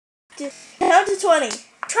Count to 20.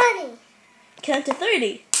 20. Count to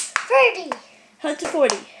 30. 30. Count to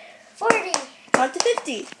 40. 40. Count to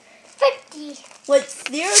 50. 50. What's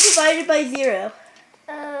 0 divided by 0?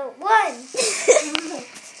 1.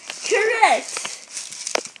 Correct.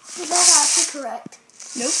 Is that also correct?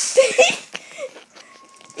 Nope.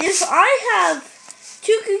 If I have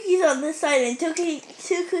 2 cookies on this side and 2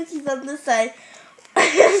 cookies on this side,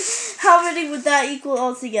 how many would that equal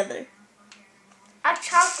altogether? A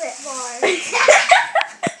chocolate bar.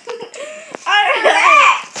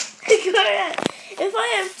 Alright. Correct. If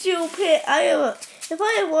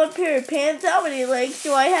I have 1 pair of pants, how many legs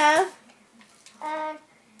do I have?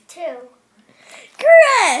 2.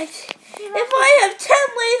 Correct. If I have 10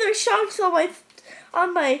 laser shocks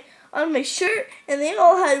on my shirt and they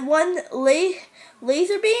all had 1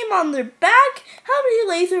 laser beam on their back, how many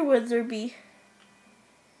laser would there be?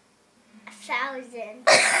 1,000.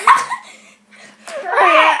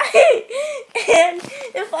 Alright. And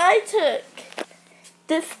if I took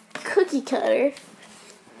this cookie cutter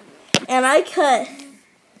and I cut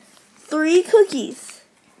 3 cookies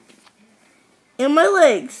in my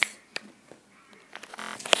legs.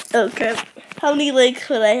 Oh crap. How many legs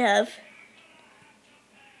would I have?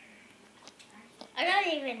 I don't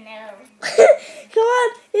even know. Come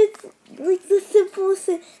on. It's like the simplest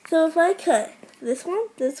thing. So if I cut this one,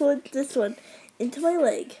 this one, this one into my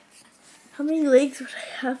leg, how many legs would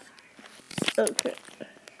I have? Oh crap.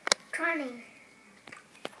 20.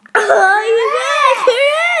 Oh, you got it!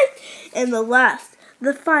 Correct! And the last,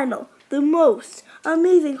 the final, the most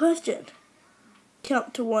amazing question.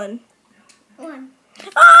 Count to 1. 1.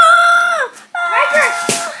 Ah!